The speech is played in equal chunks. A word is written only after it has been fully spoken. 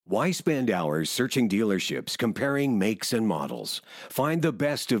Why spend hours searching dealerships, comparing makes and models? Find the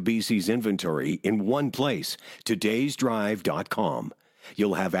best of BC's inventory in one place, todaysdrive.com.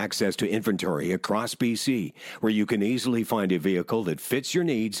 You'll have access to inventory across BC, where you can easily find a vehicle that fits your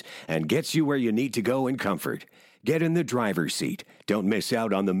needs and gets you where you need to go in comfort. Get in the driver's seat. Don't miss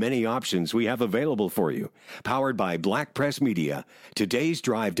out on the many options we have available for you. Powered by Black Press Media,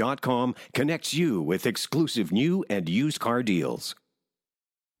 todaysdrive.com connects you with exclusive new and used car deals.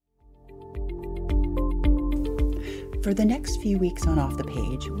 For the next few weeks on Off the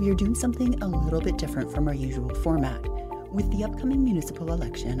Page, we are doing something a little bit different from our usual format. With the upcoming municipal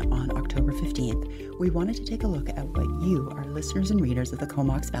election on October 15th, we wanted to take a look at what you, our listeners and readers of the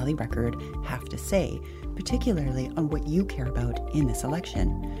Comox Valley Record, have to say, particularly on what you care about in this election.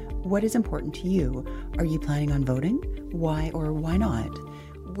 What is important to you? Are you planning on voting? Why or why not?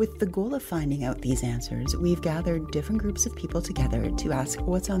 With the goal of finding out these answers, we've gathered different groups of people together to ask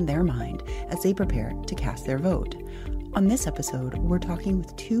what's on their mind as they prepare to cast their vote. On this episode, we're talking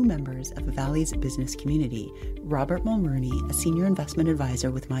with two members of Valley's business community, Robert Mulroney, a senior investment advisor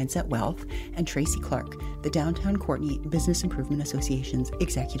with Mindset Wealth, and Tracy Clark, the Downtown Courtenay Business Improvement Association's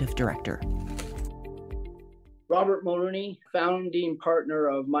executive director. Robert Mulroney, founding partner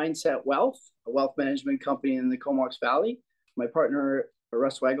of Mindset Wealth, a wealth management company in the Comox Valley. My partner,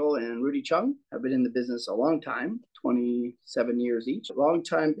 Russ Weigel and Rudy Chung, have been in the business a long time, 27 years each. A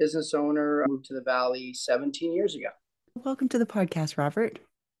long-time business owner, moved to the Valley 17 years ago. Welcome to the podcast, Robert.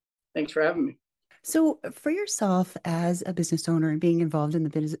 Thanks for having me. So for yourself as a business owner and being involved in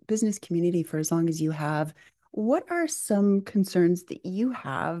the business community for as long as you have, what are some concerns that you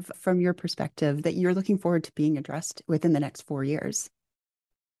have from your perspective that you're looking forward to being addressed within the next 4 years?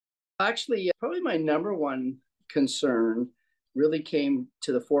 Actually, probably my number one concern really came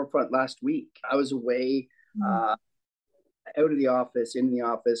to the forefront last week. I was away, out of the office, in the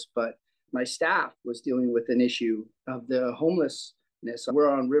office, but my staff was dealing with an issue of the homelessness.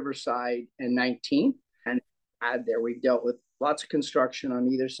 We're on Riverside and 19th, and we've dealt with lots of construction on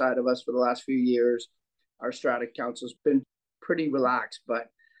either side of us for the last few years. Our strata council's been pretty relaxed, but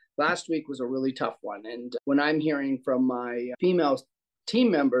last week was a really tough one. And when I'm hearing from my female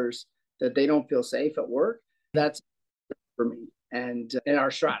team members that they don't feel safe at work, that's for me and in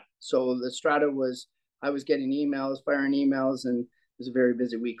our strata. So the strata I was getting emails, firing emails, and it was a very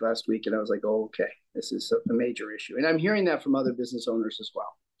busy week last week. And I was like, oh, okay, this is a major issue. And I'm hearing that from other business owners as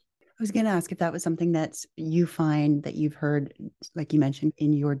well. I was going to ask if that was something that you find that you've heard, like you mentioned,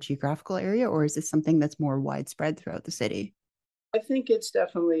 in your geographical area, or is this something that's more widespread throughout the city? I think it's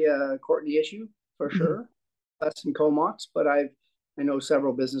definitely a Courtenay issue for sure. Less in Comox, but I know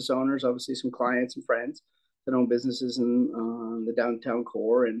several business owners, obviously some clients and friends that own businesses in the downtown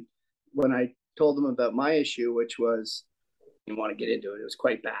core. And when I told them about my issue, which was, didn't want to get into it, it was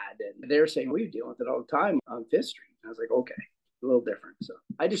quite bad. And they're saying, we deal with it all the time on Fifth Street. And I was like, okay, a little different. So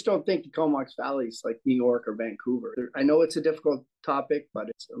I just don't think the Comox Valley is like New York or Vancouver. I know it's a difficult topic, but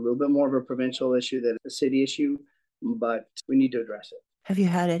it's a little bit more of a provincial issue than a city issue, but we need to address it. Have you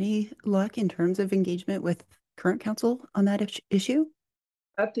had any luck in terms of engagement with current council on that issue?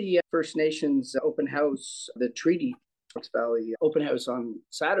 At the First Nations open house, the Treaty Valley open house on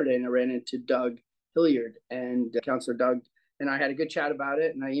Saturday, and I ran into Doug Hilliard, and Councillor Doug and I had a good chat about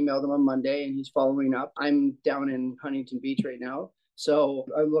it, and I emailed him on Monday, and he's following up. I'm down in Huntington Beach right now, so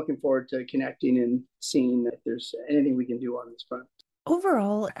I'm looking forward to connecting and seeing if there's anything we can do on this front.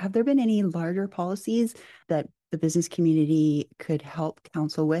 Overall, have there been any larger policies that the business community could help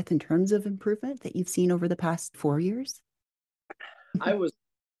council with in terms of improvement that you've seen over the past 4 years? I was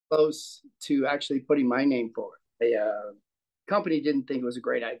close to actually putting my name forward. The company didn't think it was a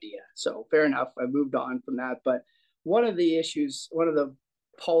great idea, so fair enough. I moved on from that, but one of the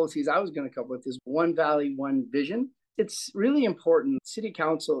policies I was going to come up with is One Valley, One Vision. It's really important. City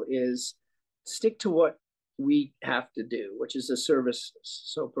Council is stick to what we have to do, which is the services.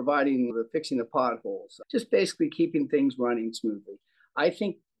 So fixing the potholes, just basically keeping things running smoothly. I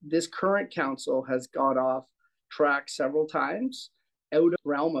think this current council has got off track several times, out of the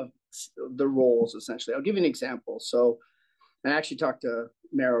realm of the roles, essentially. I'll give you an example. So I actually talked to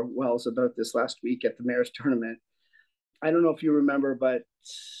Mayor Wells about this last week at the mayor's tournament. I don't know if you remember, but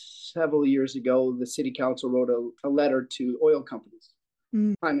several years ago, the city council wrote a letter to oil companies,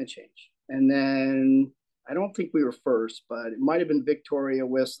 climate change. And then I don't think we were first, but it might have been Victoria,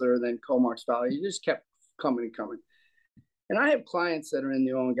 Whistler, then Comox Valley. It just kept coming and coming. And I have clients that are in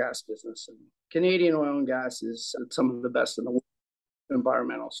the oil and gas business, and Canadian oil and gas is some of the best in the world,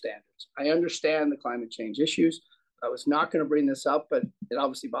 environmental standards. I understand the climate change issues. I was not going to bring this up, but it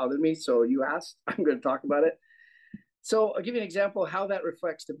obviously bothered me. So you asked, I'm going to talk about it. So I'll give you an example of how that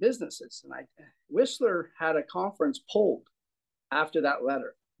reflects to businesses. And Whistler had a conference pulled after that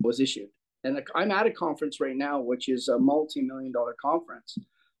letter was issued. And I'm at a conference right now, which is a multi-million-dollar conference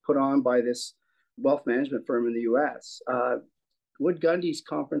put on by this wealth management firm in the U.S. Wood Gundy's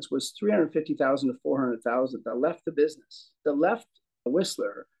conference was $350,000 to $400,000 that left the business, that left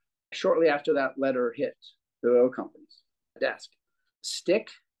Whistler shortly after that letter hit the oil company's desk. Stick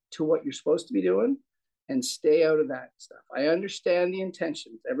to what you're supposed to be doing and stay out of that stuff. I understand the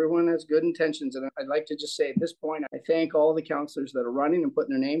intentions. Everyone has good intentions. And I'd like to just say at this point, I thank all the councillors that are running and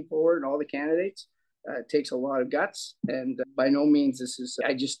putting their name forward and all the candidates. It takes a lot of guts. And by no means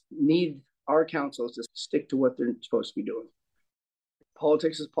I just need our councils to stick to what they're supposed to be doing.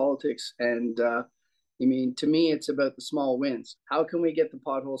 Politics is politics. And to me, it's about the small wins. How can we get the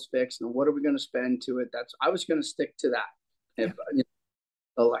potholes fixed and what are we going to spend to it? I was going to stick to that if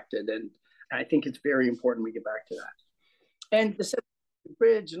elected. And I think it's very important we get back to that. And the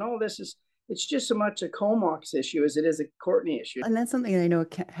bridge and all this it's just so much a Comox issue as it is a Courtenay issue. And that's something I know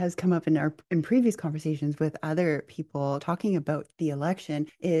has come up in previous conversations with other people talking about the election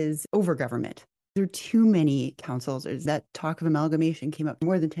is over government. There are too many councils. That talk of amalgamation came up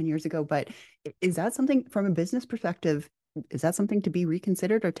more than 10 years ago. But is that something from a business perspective, is that something to be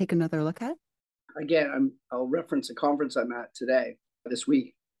reconsidered or take another look at? Again, I'll reference a conference I'm at this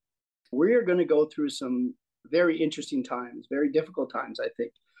week. We are going to go through some very interesting times, very difficult times, I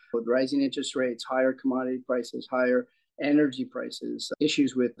think, with rising interest rates, higher commodity prices, higher energy prices,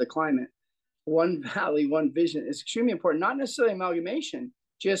 issues with the climate. One valley, one vision is extremely important, not necessarily amalgamation,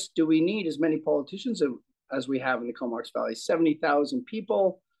 just do we need as many politicians as we have in the Comox Valley? 70,000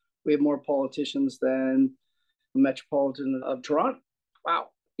 people. We have more politicians than the Metropolitan of Toronto. Wow.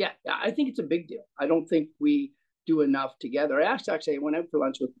 Yeah, I think it's a big deal. I don't think we do enough together. I went out for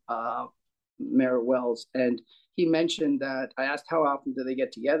lunch with Mayor Wells, and he mentioned that I asked how often do they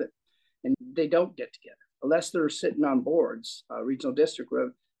get together, and they don't get together unless they're sitting on boards, regional district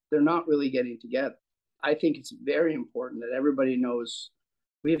road. They're not really getting together. I think it's very important that everybody knows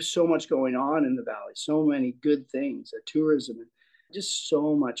we have so much going on in the valley, so many good things, tourism, and just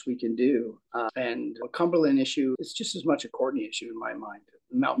so much we can do. And a Cumberland issue is just as much a Courtenay issue in my mind.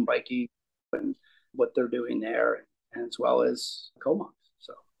 Mountain biking and what they're doing there, and as well as Comox.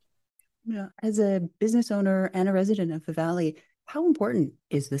 So, yeah, as a business owner and a resident of the Valley, how important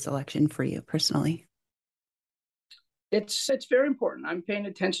is this election for you personally? It's very important. I'm paying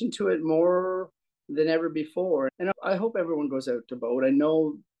attention to it more than ever before, and I hope everyone goes out to vote. I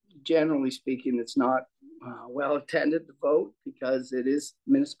know, generally speaking, it's not well attended to vote because it is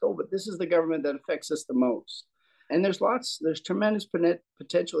municipal, but this is the government that affects us the most. And there's tremendous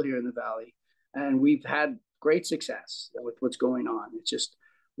potential here in the Valley. And we've had great success with what's going on. It's just,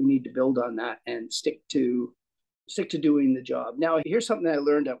 we need to build on that and stick to doing the job. Now, here's something I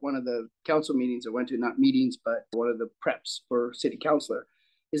learned at one of the council meetings I went to, not meetings, but one of the preps for city councillor,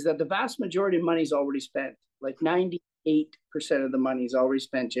 is that the vast majority of money is already spent. Like 98% of the money is already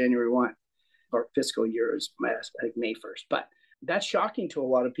spent January 1. Our fiscal year is, I think, May 1st. But that's shocking to a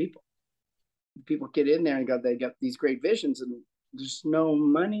lot of people. People get in there and they got these great visions and there's no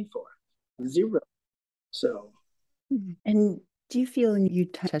money for it. Zero. So. And do you feel, and you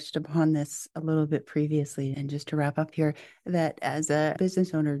touched upon this a little bit previously, and just to wrap up here, that as a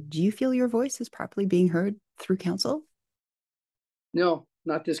business owner, do you feel your voice is properly being heard through council? No,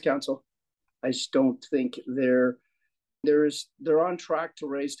 not this council. I just don't think they're on track to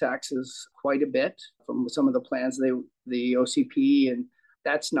raise taxes quite a bit from some of the plans, the OCP, and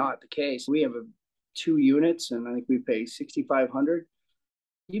that's not the case. We have 2 units, and I think we pay $6,500.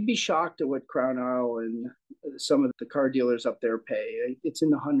 You'd be shocked at what Crown Isle and some of the car dealers up there pay. It's in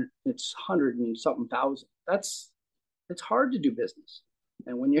the it's 100 and something thousand. It's hard to do business.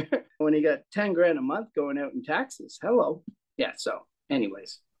 And when you got 10 grand a month going out in taxes, hello. Yeah. So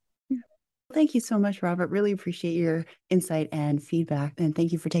anyways. Thank you so much, Robert. Really appreciate your insight and feedback. And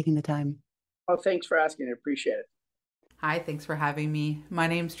thank you for taking the time. Oh, thanks for asking. I appreciate it. Hi, thanks for having me. My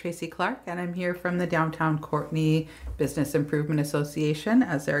name's Tracy Clark, and I'm here from the Downtown Courtenay Business Improvement Association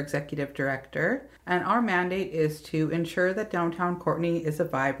as their executive director. And our mandate is to ensure that Downtown Courtenay is a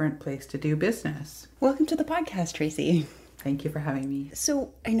vibrant place to do business. Welcome to the podcast, Tracy. Thank you for having me.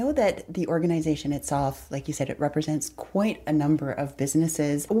 So I know that the organization itself, like you said, it represents quite a number of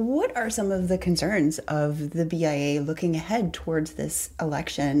businesses. What are some of the concerns of the BIA looking ahead towards this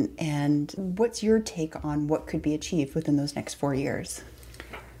election? And what's your take on what could be achieved within those next 4 years?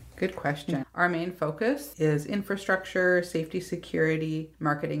 Good question. Our main focus is infrastructure, safety, security,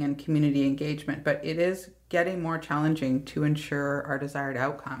 marketing, and community engagement, but it is getting more challenging to ensure our desired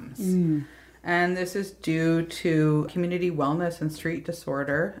outcomes. And this is due to community wellness and street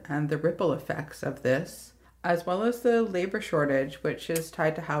disorder and the ripple effects of this, as well as the labor shortage, which is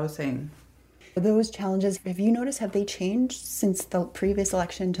tied to housing. Those challenges, have you noticed, have they changed since the previous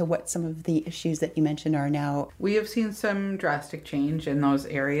election to what some of the issues that you mentioned are now? We have seen some drastic change in those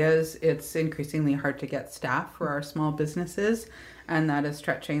areas. It's increasingly hard to get staff for our small businesses, and that is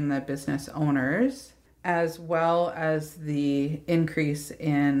stretching the business owners, as well as the increase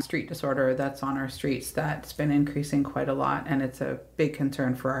in street disorder that's on our streets. That's been increasing quite a lot, and it's a big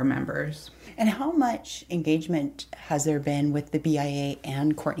concern for our members. And how much engagement has there been with the BIA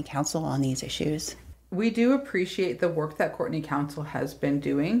and Courtenay Council on these issues? We do appreciate the work that Courtenay Council has been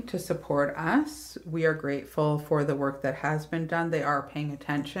doing to support us. We are grateful for the work that has been done. They are paying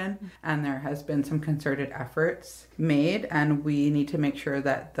attention, and there has been some concerted efforts made, and we need to make sure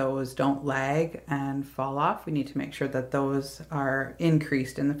that those don't lag and fall off. We need to make sure that those are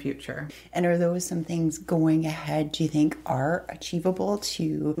increased in the future. And are those some things going ahead, do you think, are achievable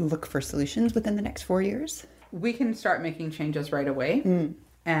to look for solutions within the next 4 years? We can start making changes right away.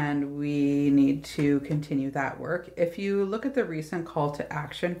 And we need to continue that work. If you look at the recent call to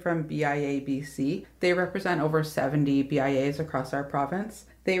action from BIA BC, they represent over 70 BIAs across our province.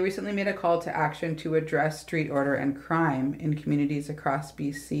 They recently made a call to action to address street order and crime in communities across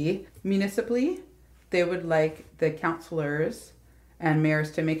BC. Municipally, they would like the councillors and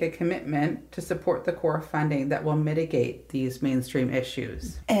mayors to make a commitment to support the core funding that will mitigate these mainstream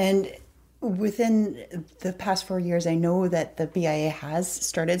issues. And within the past 4 years, I know that the BIA has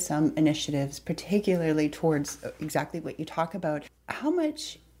started some initiatives, particularly towards exactly what you talk about. How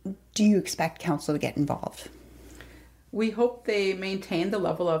much do you expect council to get involved? We hope they maintain the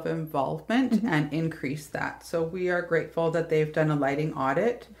level of involvement and increase that. So we are grateful that they've done a lighting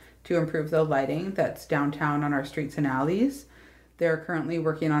audit to improve the lighting that's downtown on our streets and alleys. They're currently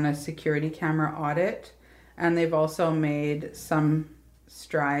working on a security camera audit, and they've also made some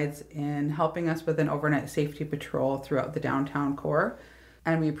strides in helping us with an overnight safety patrol throughout the downtown core,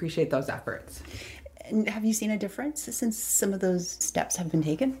 and we appreciate those efforts. And have you seen a difference since some of those steps have been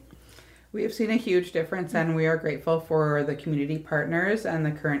taken? We have seen a huge difference, and we are grateful for the community partners and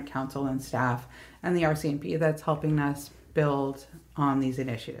the current council and staff and the RCMP that's helping us build on these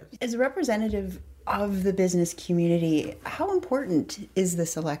initiatives. As a representative of the business community, how important is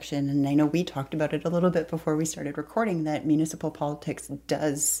this election? And I know we talked about it a little bit before we started recording, that municipal politics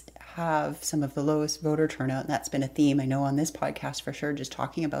does have some of the lowest voter turnout, and that's been a theme, I know, on this podcast for sure, just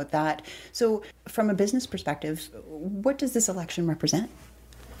talking about that. So from a business perspective, what does this election represent?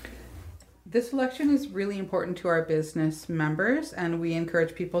 This election is really important to our business members, and we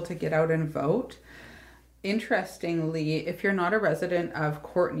encourage people to get out and vote. Interestingly, if you're not a resident of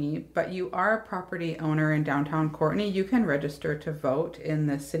Courtenay, but you are a property owner in downtown Courtenay, you can register to vote in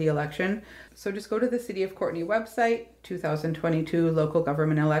the city election. So just go to the City of Courtenay website, 2022 local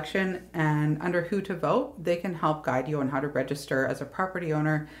government election, and under who to vote, they can help guide you on how to register as a property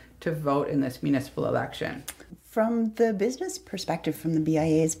owner to vote in this municipal election. From the business perspective, from the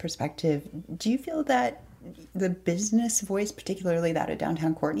BIA's perspective, do you feel that the business voice, particularly that of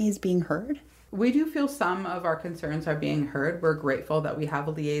downtown Courtenay, is being heard? We do feel some of our concerns are being heard. We're grateful that we have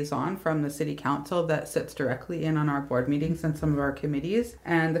a liaison from the City Council that sits directly in on our board meetings and some of our committees.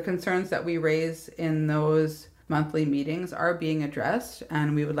 And the concerns that we raise in those monthly meetings are being addressed,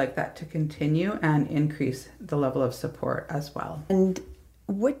 and we would like that to continue and increase the level of support as well. And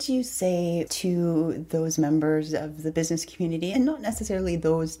what do you say to those members of the business community, and not necessarily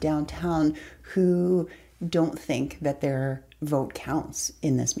those downtown, who don't think that their vote counts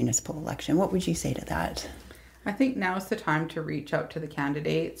in this municipal election? What would you say to that? I think now's the time to reach out to the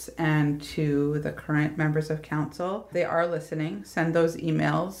candidates and to the current members of council. They are listening. Send those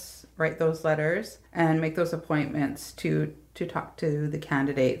emails, write those letters, and make those appointments to talk to the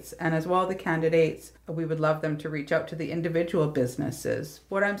candidates. And as well, the candidates, we would love them to reach out to the individual businesses.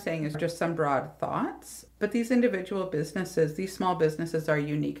 What I'm saying is just some broad thoughts, but these individual businesses, these small businesses are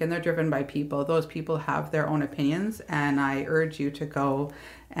unique, and they're driven by people. Those people have their own opinions, and I urge you to go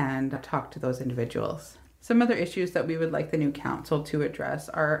and talk to those individuals. Some other issues that we would like the new council to address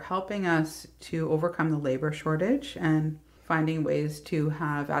are helping us to overcome the labor shortage and finding ways to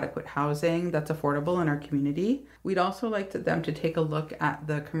have adequate housing that's affordable in our community. We'd also like them to take a look at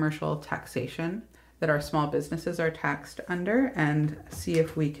the commercial taxation that our small businesses are taxed under and see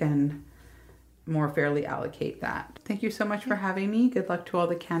if we can more fairly allocate that. Thank you so much for having me. Good luck to all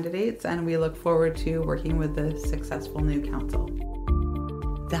the candidates, and we look forward to working with the successful new council.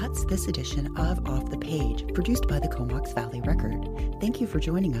 That's this edition of Off the Page, produced by the Comox Valley Record. Thank you for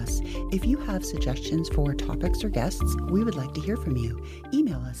joining us. If you have suggestions for topics or guests, we would like to hear from you.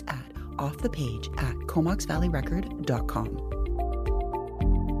 Email us at Off the Page at comoxvalleyrecord.com.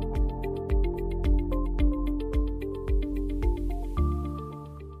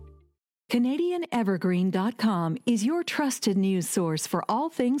 CanadianEvergreen.com is your trusted news source for all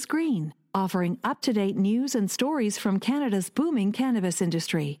things green, offering up-to-date news and stories from Canada's booming cannabis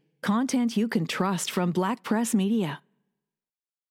industry. Content you can trust from Black Press Media.